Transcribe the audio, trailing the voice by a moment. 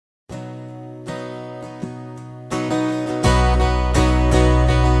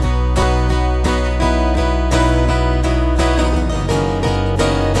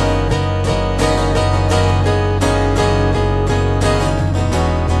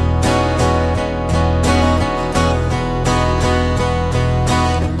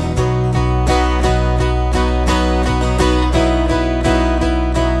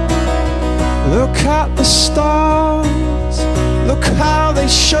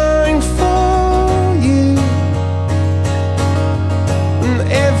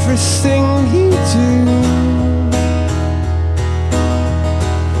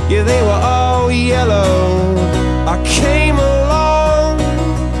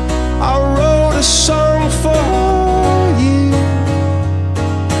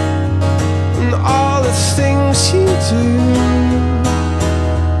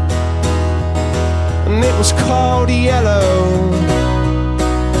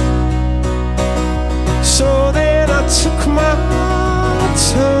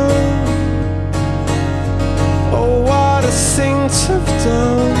thing to have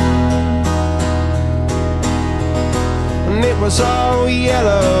done, and it was all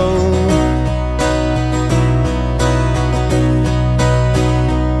yellow.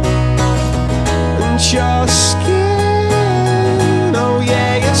 And your skin, oh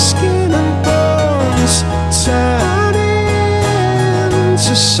yeah, your skin and bones turn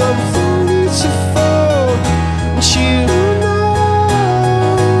into something beautiful. And you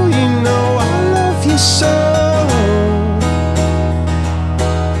know I love you so.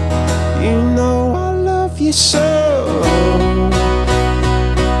 You know I love you so.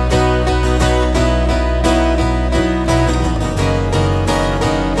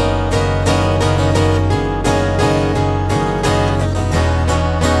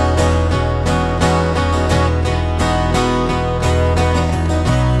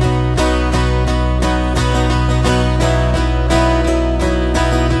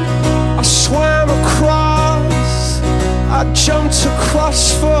 I jumped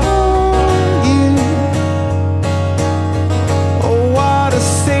across for you. Oh, what a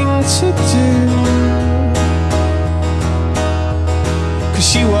thing to do, 'cause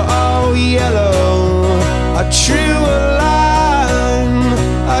you were all yellow. I drew a line,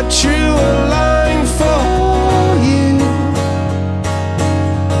 I drew a line for you.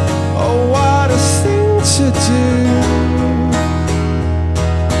 Oh, what a thing to do.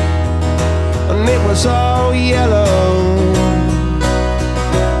 And it was all yellow.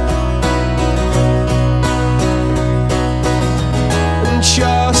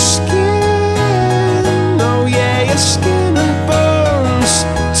 Your skin, oh yeah, your skin and bones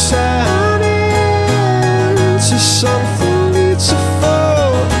turn into something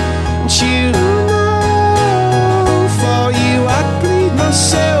beautiful. And you know, for you I'd bleed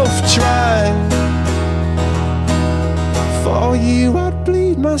myself dry. For you I'd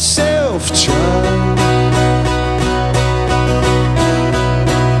bleed myself dry.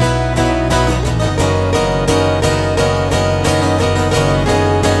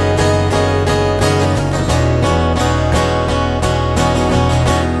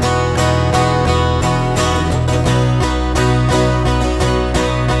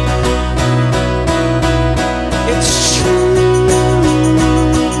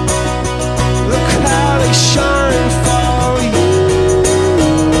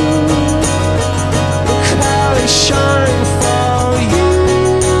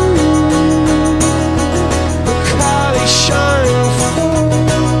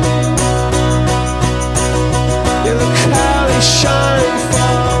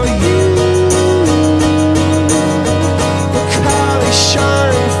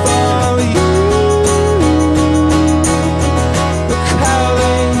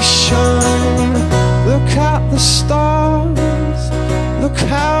 Look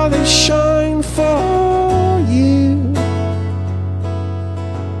how they shine for you,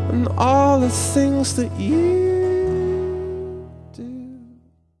 and all the things that you do.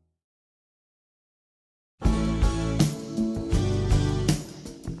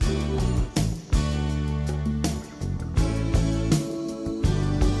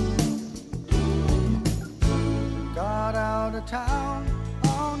 Got out of town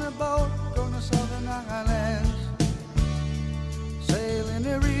on a boat, going to Southern Islands, sailing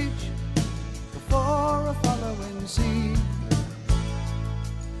to reach before a following sea.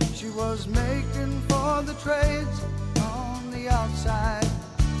 She was making for the trades on the outside,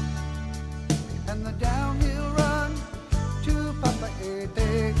 and the downhill run to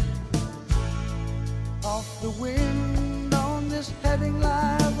Papaete. Off the wind on this heading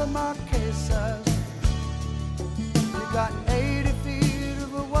line, the Marquesas. We got 80 feet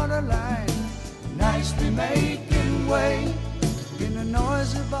of a water line, nicely making way. In a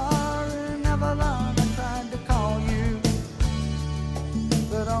noisy bar in Avalon, I tried to call you,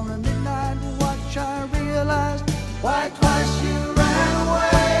 but on a midnight watch I realized why twice you ran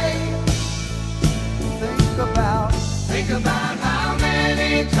away. Think about how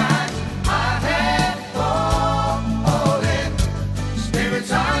many times I had fallen.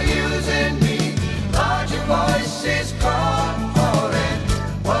 Spirits are using me, Lord, your voice is calling.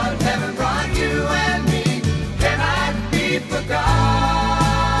 What heaven brought you and me cannot be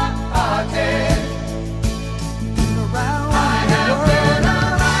forgotten.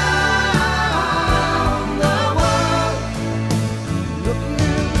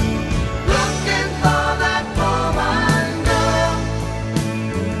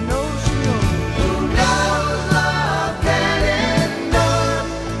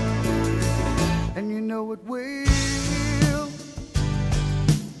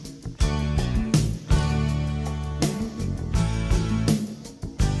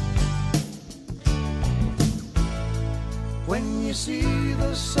 you see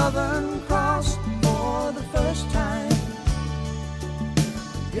the Southern Cross for the first time,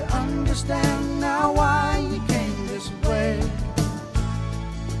 you understand now why you came this way.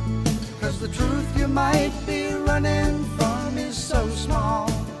 'Cause the truth you might be running from is so small,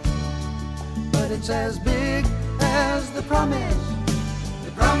 but it's as big as the promise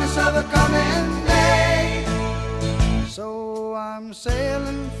of a coming day. So I'm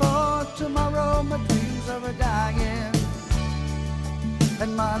sailing for tomorrow, my dreams are a-dying,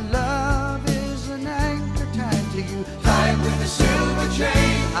 and my love is an anchor tied to you, tied with a silver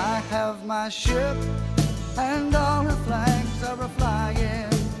chain. I have my ship and all her flags are a-flying.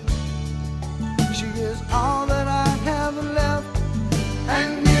 She is all that I have left, and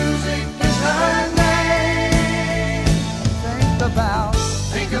music is her name.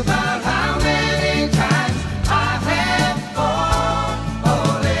 Think about how many times I have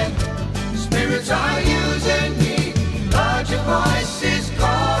fallen. Spirits are using me, Lord, your voice is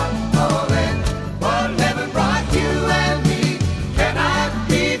calling. What heaven brought you and me cannot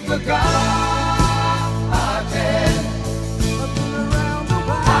be forgotten.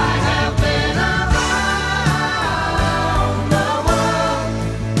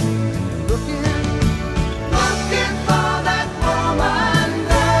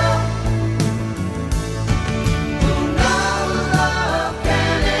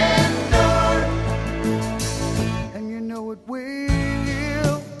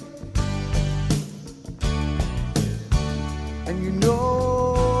 And you know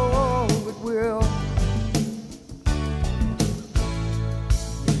it will.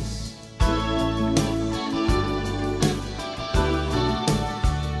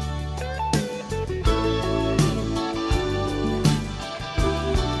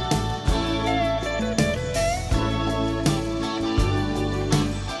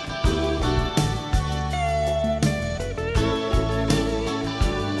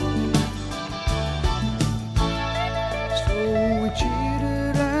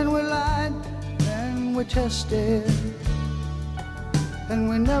 We tested, and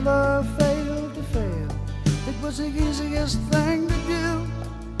we never failed to fail. It was the easiest thing to do.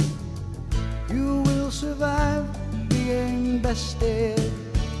 You will survive being bested.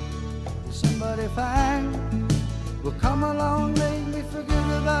 Somebody fine will come along, make me forget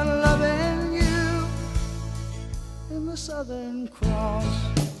about loving you. In the Southern Cross